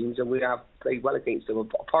top teams, and we have played well against them.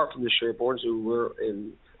 Apart from the Sherbornes, who were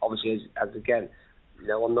obviously as again,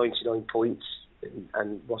 on 99 points,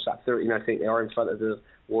 and what's that, 13? I think they are in front of the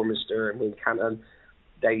Warminster and Wincanton.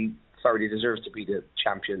 They thoroughly deserve to be the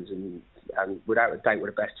champions, and without a doubt, we're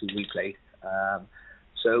the best team we played.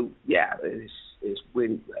 So yeah, it's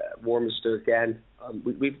win Warminster again.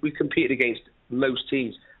 We competed against most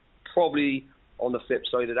teams. Probably on the flip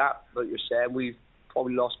side of that, like you're saying, we've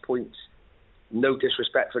probably lost points. No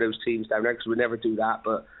disrespect for those teams down there, because we never do that.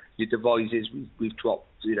 But your Devizes, we've dropped.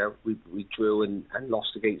 We drew and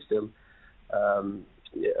lost against them.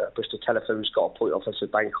 Bristol Telephone's got a point off us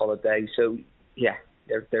at Bank Holiday. So yeah,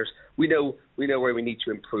 we know where we need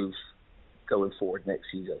to improve going forward next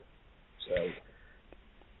season. So.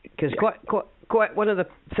 Because quite one of the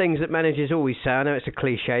things that managers always say, I know it's a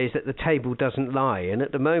cliche, is that the table doesn't lie, and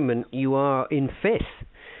at the moment you are in fifth.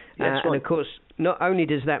 Right. And of course, not only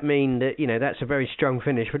does that mean that that's a very strong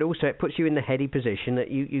finish, but also it puts you in the heady position that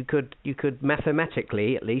you could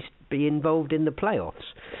mathematically at least be involved in the playoffs.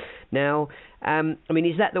 Now, I mean,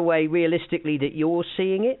 is that the way realistically that you're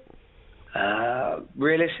seeing it?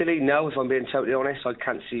 Realistically, no. If I'm being totally honest, I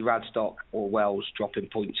can't see Radstock or Wells dropping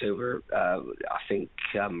points over. I think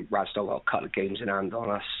Radstock got a couple of games in hand on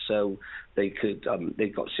us, so they could.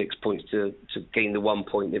 They've got 6 points to gain the 1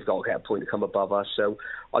 point. They've got to get a point to come above us. So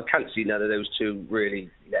I can't see none of those two really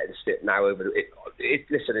letting slip now over.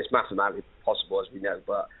 Listen, it's mathematically possible, as we know,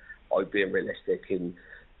 but I'm being realistic. And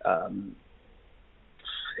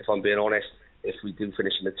if I'm being honest, if we do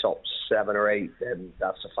finish in the top 7 or 8, then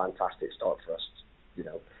that's a fantastic start for us.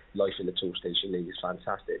 Life in the Toolstation League is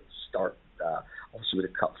fantastic start. Obviously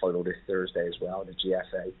with the cup final this Thursday as well, the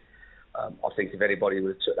GFA. I think if anybody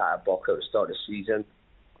would have took that at Boco at the start of the season,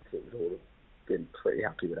 I think we'd all have been pretty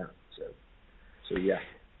happy with that. So yeah.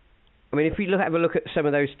 I mean, if we have a look at some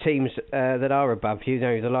of those teams that are above you,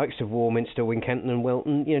 the likes of Warminster, Wincanton and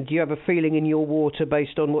Wilton, do you have a feeling in your water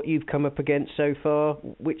based on what you've come up against so far?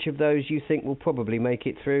 Which of those you think will probably make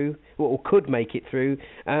it through, or could make it through,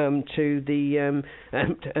 to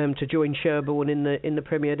join Sherborne in the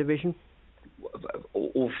Premier Division?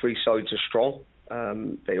 All three sides are strong.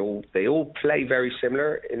 They all play very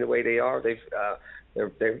similar in the way they are. They've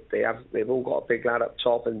all got a big lad up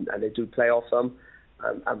top, and they do play off them.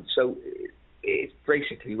 So it's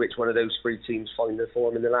basically which one of those three teams find their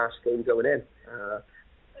form in the last game going in.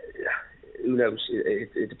 Who knows?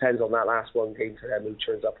 It depends on that last one game for them who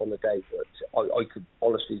turns up on the day. But I could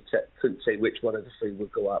honestly couldn't say which one of the three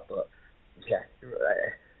would go up. But yeah,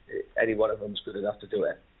 any one of them's good enough to do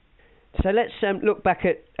it. So let's look back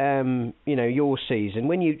at your season.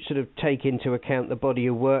 When you sort of take into account the body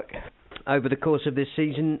of work over the course of this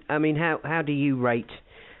season, I mean, how do you rate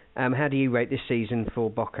this season for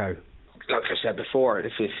Bocco? Like I said before,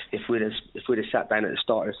 if we'd have sat down at the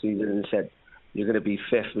start of the season and said you're going to be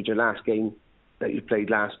fifth with your last game that you played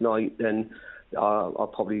last night, then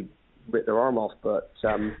I'll probably rip their arm off. But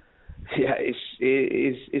yeah,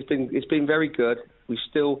 it's been very good.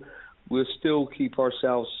 We'll still keep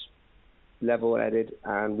ourselves level-headed,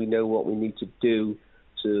 and we know what we need to do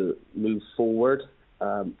to move forward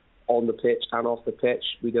on the pitch and off the pitch.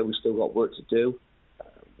 We know we've still got work to do.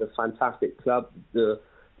 The fantastic club, the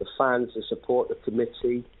fans, the support, the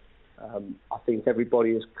committee. I think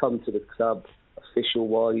everybody has come to the club,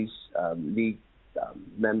 official-wise, league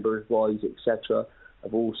members-wise, etc.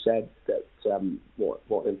 have all said that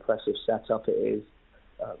what an impressive setup it is.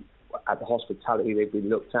 At the hospitality, they've been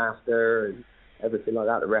looked after and everything like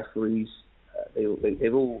that. The referees,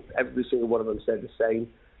 they've all, every single one of them said the same.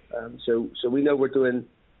 So we know we're doing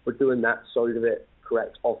that side of it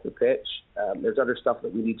correct off the pitch. There's other stuff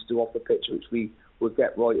that we need to do off the pitch, which we will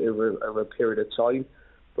get right over a period of time.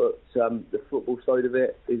 But the football side of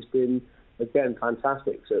it has been, again,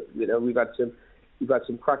 fantastic. So we've had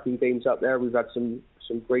some cracking games up there. We've had some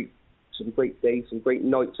great days, some great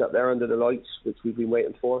nights up there under the lights, which we've been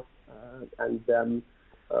waiting for. And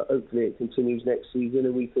hopefully it continues next season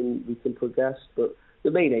and we can progress. But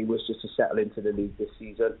the main aim was just to settle into the league this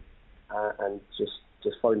season and just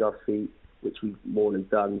find our feet, which we've more than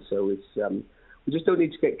done. So it's we just don't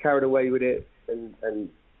need to get carried away with it and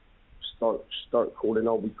start calling,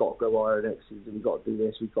 oh, we've got to go higher next season, we've got to do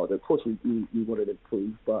this, we've got to. Of course we want to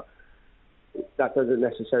improve, but that doesn't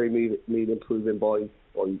necessarily mean improving by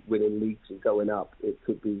winning leagues and going up. It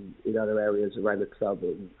could be in other areas around the club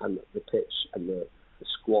and the pitch and the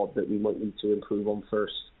squad that we might need to improve on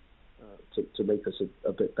first to make us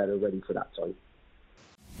a bit better ready for that time.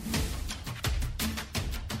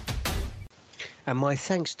 And my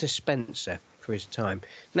thanks to Spencer for his time.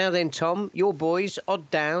 Now then, Tom, your boys, Odd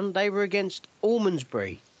Down, they were against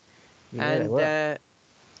Almondsbury. Yeah, and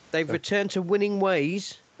they've returned to winning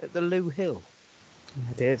ways at the Lou Hill.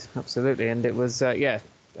 I did, absolutely. And it was,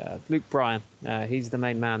 Luke Bryan. He's the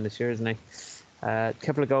main man this year, isn't he? A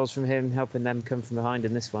couple of goals from him, helping them come from behind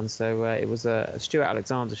in this one. So it was a Stuart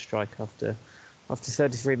Alexander strike after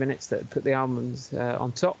 33 minutes that put the Almonds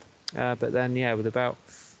on top. But then, with about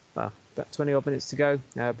 20 odd minutes to go,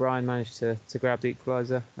 Bryan managed to grab the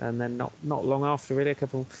equaliser, and then not long after, really, a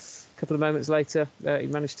couple of moments later, he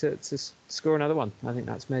managed to score another one. I think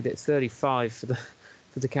that's made it 35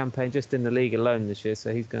 for the campaign just in the league alone this year.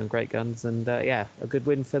 So he's going great guns, and a good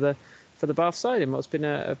win for the Bath side in what's been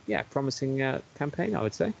a promising campaign, I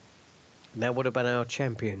would say. Now, what about our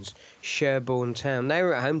champions, Sherborne Town? They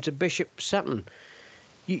were at home to Bishop Sutton.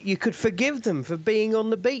 You could forgive them for being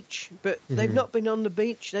on the beach, but they've not been on the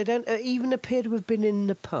beach. They don't even appear to have been in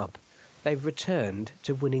the pub. They've returned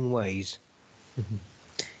to winning ways.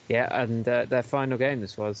 Yeah, and their final game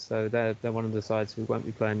this was, so they're one of the sides who won't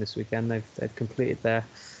be playing this weekend. They've completed their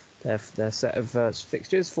set of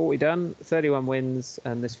fixtures, 40 done, 31 wins,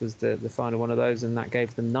 and this was the final one of those, and that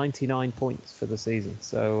gave them 99 points for the season.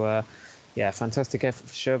 So fantastic effort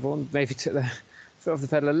for Sherborne. Maybe took their foot off the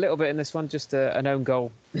pedal a little bit in this one, just an own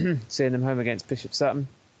goal, seeing them home against Bishop Sutton.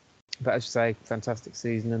 But as you say, fantastic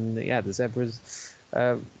season, and the Zebras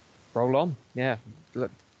roll on. Yeah,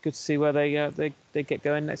 look, good to see where they get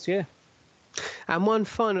going next year. And one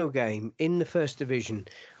final game in the First Division,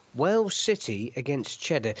 Wells City against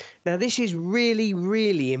Cheddar. Now, this is really,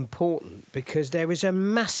 really important because there is a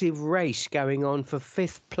massive race going on for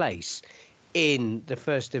fifth place in the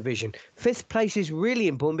First Division. Fifth place is really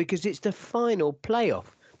important because it's the final playoff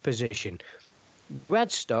position.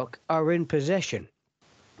 Radstock are in possession.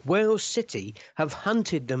 Wells City have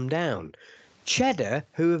hunted them down. Cheddar,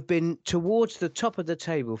 who have been towards the top of the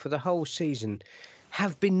table for the whole season,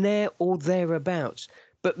 have been there or thereabouts.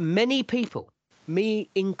 But many people, me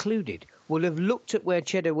included, will have looked at where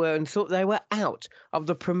Cheddar were and thought they were out of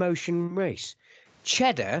the promotion race.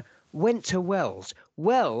 Cheddar went to Wells.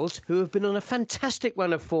 Wells, who have been on a fantastic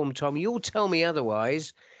run of form, Tom, you'll tell me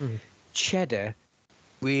otherwise. Cheddar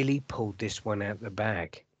really pulled this one out the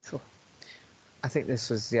bag. Sure. I think this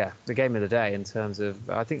was the game of the day in terms of.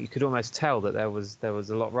 I think you could almost tell that there was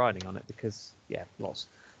a lot riding on it because lots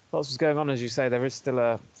was going on, as you say. There is still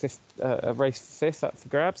a race for fifth up for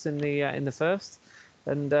grabs in the first,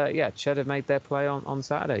 and Cheddar made their play on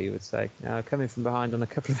Saturday. You would say coming from behind on a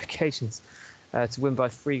couple of occasions to win by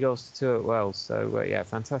 3-2 at Wells. So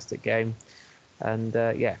fantastic game, and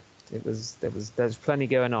there's plenty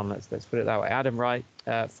going on. Let's put it that way. Adam Wright,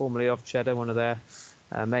 formerly of Cheddar, one of their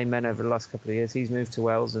main men over the last couple of years. He's moved to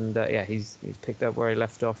Wells, and he's picked up where he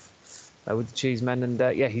left off with the Cheesemen, and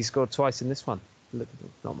he scored twice in this one.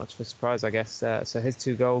 Not much of a surprise, I guess. So his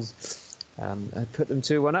 2 goals had put them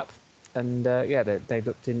 2-1 up, and they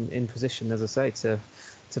looked in position, as I say, to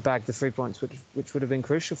bag the 3 points, which would have been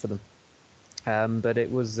crucial for them. But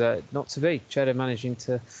it was not to be. Cheddar managing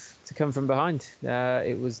to come from behind.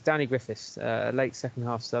 It was Danny Griffiths, a late second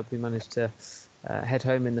half sub, who managed to head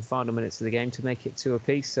home in the final minutes of the game to make it 2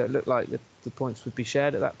 apiece. So it looked like the points would be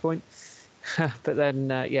shared at that point. But then,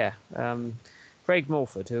 Craig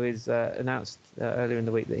Morford, who is announced earlier in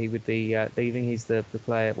the week that he would be leaving. He's the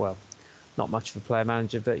player, well, not much of a player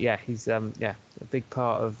manager, but he's a big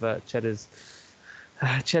part of Cheddar's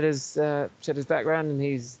background, and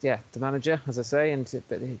he's the manager, as I say,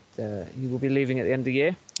 but he will be leaving at the end of the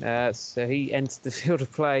year. So he entered the field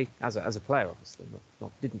of play as a player, obviously,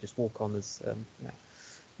 didn't just walk on as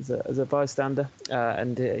a bystander,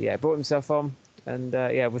 and brought himself on, and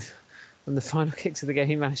on the final kicks of the game,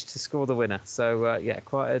 he managed to score the winner. So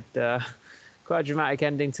quite a dramatic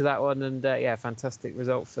ending to that one, and fantastic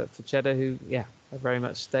result for Cheddar, who very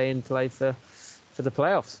much stay in play for the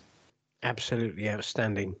playoffs. Absolutely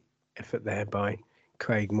outstanding effort there by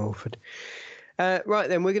Craig Morford. Right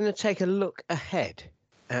then, we're going to take a look ahead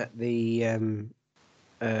at the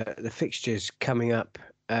fixtures coming up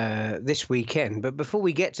this weekend. But before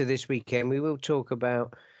we get to this weekend, we will talk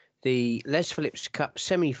about the Les Phillips Cup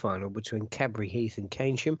semi-final between Cadbury Heath and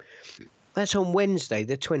Keynsham. That's on Wednesday,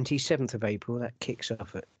 the 27th of April. That kicks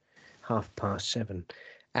off at 7:30.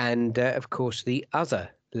 And, of course, the other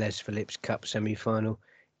Les Phillips Cup semi-final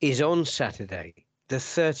is on Saturday, the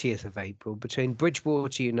 30th of April, between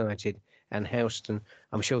Bridgewater United and Houston.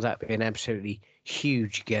 I'm sure that'll be an absolutely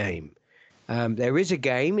huge game. There is a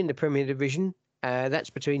game in the Premier Division.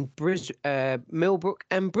 That's between Millbrook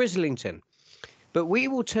and Brislington. But we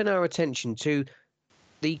will turn our attention to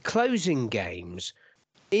the closing games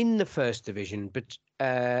in the First Division. But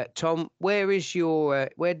Tom, where does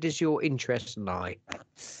your interest lie?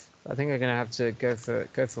 I think they're going to have to go for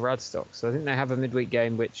Radstock. So I think they have a midweek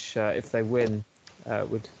game, which if they win,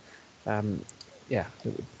 would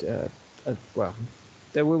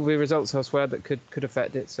there will be results elsewhere that could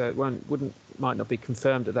affect it. So it might not be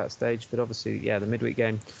confirmed at that stage. But obviously, the midweek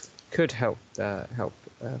game could help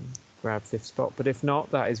grab 5th spot. But if not,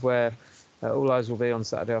 that is where all eyes will be on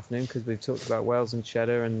Saturday afternoon, because we've talked about Wells and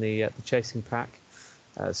Cheddar and the chasing pack.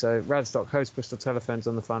 So Radstock host Bristol Telephones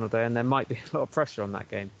on the final day, and there might be a lot of pressure on that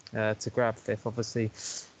game to grab 5th. Obviously,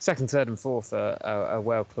 2nd, 3rd and 4th are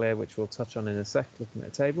well clear, which we'll touch on in a sec, looking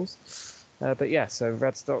at the tables. So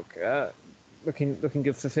Radstock looking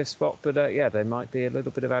good for 5th spot, but there might be a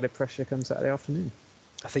little bit of added pressure come Saturday afternoon.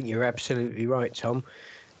 I think you're absolutely right, Tom.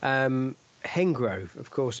 Hengrove, of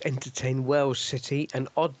course, entertain Wells City, and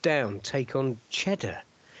Odd Down take on Cheddar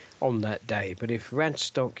on that day. But if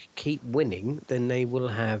Radstock keep winning, then they will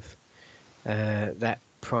have that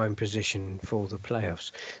prime position for the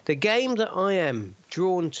playoffs. The game that I am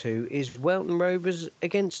drawn to is Welton Rovers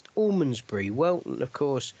against Almondsbury. Welton, of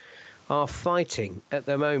course, are fighting at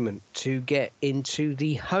the moment to get into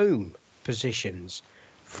the home positions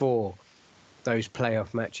for those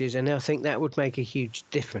playoff matches, and I think that would make a huge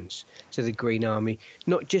difference to the Green Army,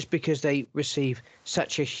 not just because they receive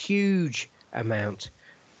such a huge amount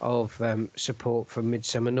of support from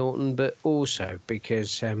Midsummer Norton, but also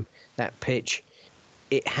because that pitch,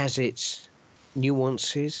 it has its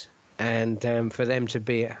nuances, and for them to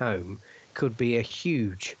be at home could be a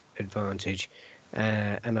huge advantage,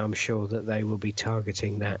 and I'm sure that they will be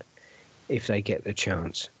targeting that if they get the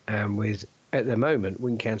chance. With at the moment,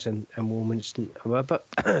 Wincanton and Warminster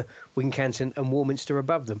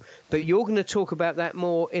above them. But you're going to talk about that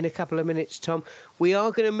more in a couple of minutes, Tom. We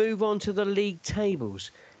are going to move on to the league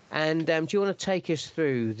tables. And do you want to take us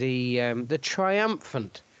through the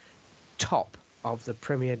triumphant top of the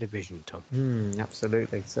Premier Division, Tom?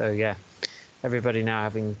 Absolutely. So, everybody now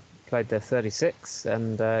having played their 36,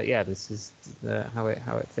 and this is how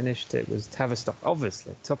it finished. It was Tavistock,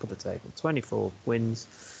 obviously, top of the table, 24 wins.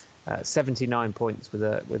 79 points with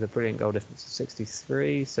a brilliant goal difference of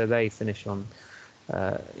 63, so they finish on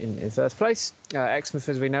in first place. Exmouth,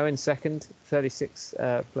 as we know, in second, 36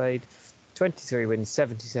 played, 23 wins,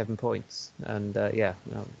 77 points. And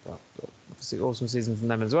obviously awesome season from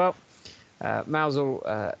them as well.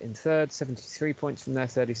 Mousehole in third, 73 points from their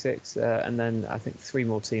 36. And then I think 3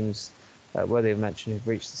 more teams worthy of mention who've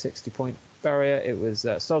reached the 60-point barrier. It was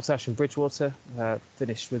Saltash and Bridgewater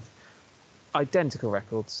finished with identical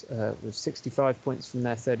records with 65 points from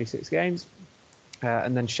their 36 games.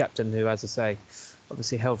 And then Shepton, who, as I say,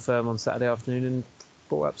 obviously held firm on Saturday afternoon and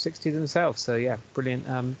brought up 60 themselves. So, yeah, brilliant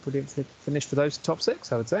finish for those top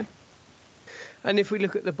 6, I would say. And if we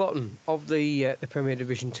look at the bottom of the Premier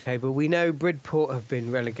Division table, we know Bridport have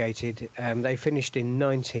been relegated. They finished in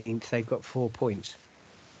 19th. They've got 4 points.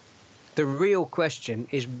 The real question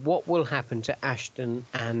is what will happen to Ashton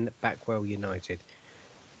and Backwell United.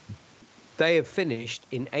 They have finished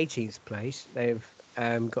in 18th place. They've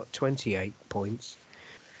got 28 points.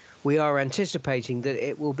 We are anticipating that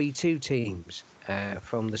it will be 2 teams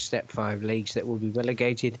from the Step 5 leagues that will be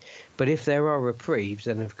relegated. But if there are reprieves,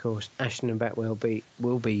 then of course Ashton and Backwell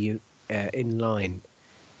will be in line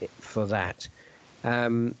for that.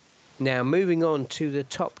 Now moving on to the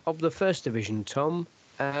top of the First Division, Tom.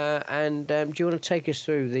 Do you want to take us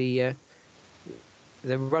through the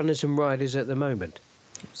runners and riders at the moment?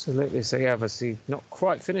 Absolutely. So, yeah, obviously not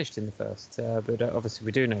quite finished in the first, but obviously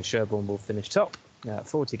we do know Sherborne will finish top.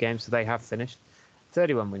 40 games, so they have finished.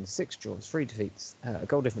 31 wins, 6 draws, 3 defeats, a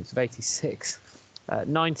goal difference of 86,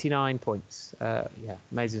 99 points.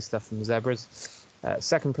 Amazing stuff from the Zebras.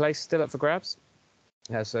 Second place, still up for grabs.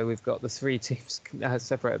 So we've got the 3 teams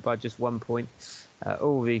separated by just 1 point.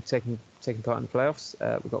 All will be taking part in the playoffs.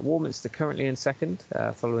 We've got Warminster currently in second,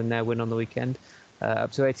 following their win on the weekend,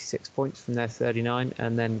 up to 86 points from their 39,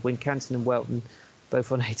 and then Wincanton and Welton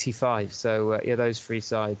both on 85. So those 3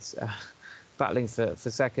 sides battling for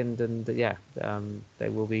second, and they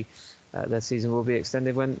will be their season will be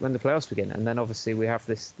extended when the playoffs begin. And then obviously we have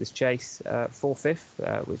this chase for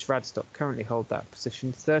 5th, which Radstock currently hold that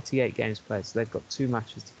position. 38 games played, so they've got 2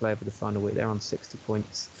 matches to play over the final week. They're on 60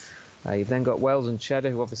 points. You've then got Wells and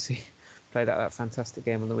Cheddar, who obviously played out that fantastic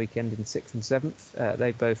game on the weekend in 6th and 7th.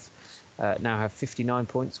 They both now have 59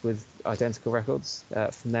 points with identical records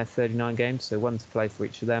from their 39 games, so 1 to play for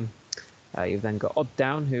each of them. You've then got Odd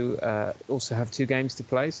Down, who also have 2 games to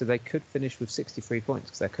play, so they could finish with 63 points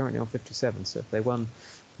because they're currently on 57. So if they won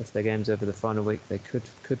both their games over the final week, they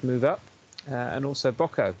could move up. And also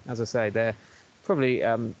Bocco, as I say, they're probably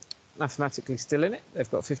mathematically still in it. They've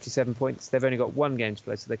got 57 points. They've only got 1 game to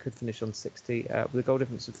play, so they could finish on 60 with a goal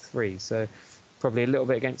difference of 3. So probably a little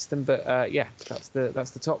bit against them, but that's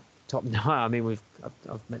the top 9. I mean,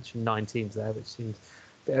 I've mentioned 9 teams there, which seems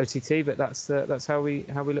a bit OTT, but that's how we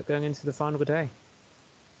look going into the final day.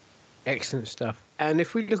 Excellent stuff. And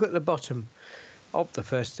if we look at the bottom of the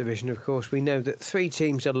First Division, of course, we know that 3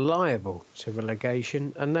 teams are liable to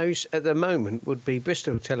relegation, and those at the moment would be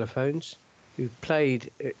Bristol Telephones, who've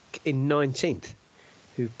played in 19th,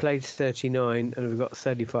 who've played 39 and have got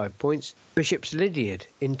 35 points. Bishop's Lydiard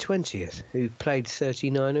in 20th, who've played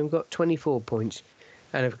 39 and got 24 points.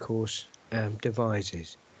 And of course,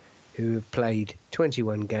 Devizes, who have played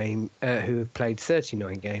 39 games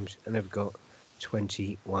and have got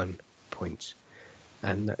 21 points.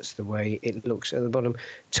 And that's the way it looks at the bottom.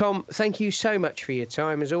 Tom, thank you so much for your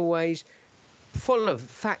time, as always. Full of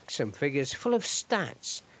facts and figures, full of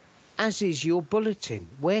stats, as is your bulletin.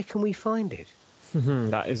 Where can we find it?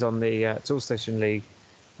 That is on the Toolstation League,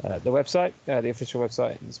 the website, the official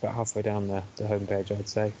website. It's about halfway down the homepage, I'd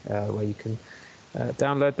say, where you can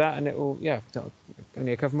download that, and it will,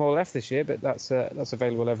 only a couple more left this year, but that's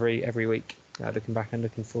available every week, looking back and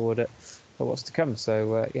looking forward at what's to come.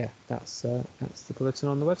 So that's the bulletin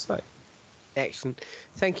on the website. Excellent.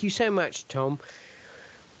 Thank you so much, Tom.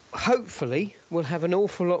 Hopefully we'll have an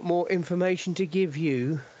awful lot more information to give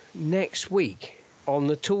you next week on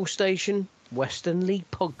the Toolstation Western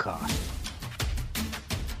League podcast.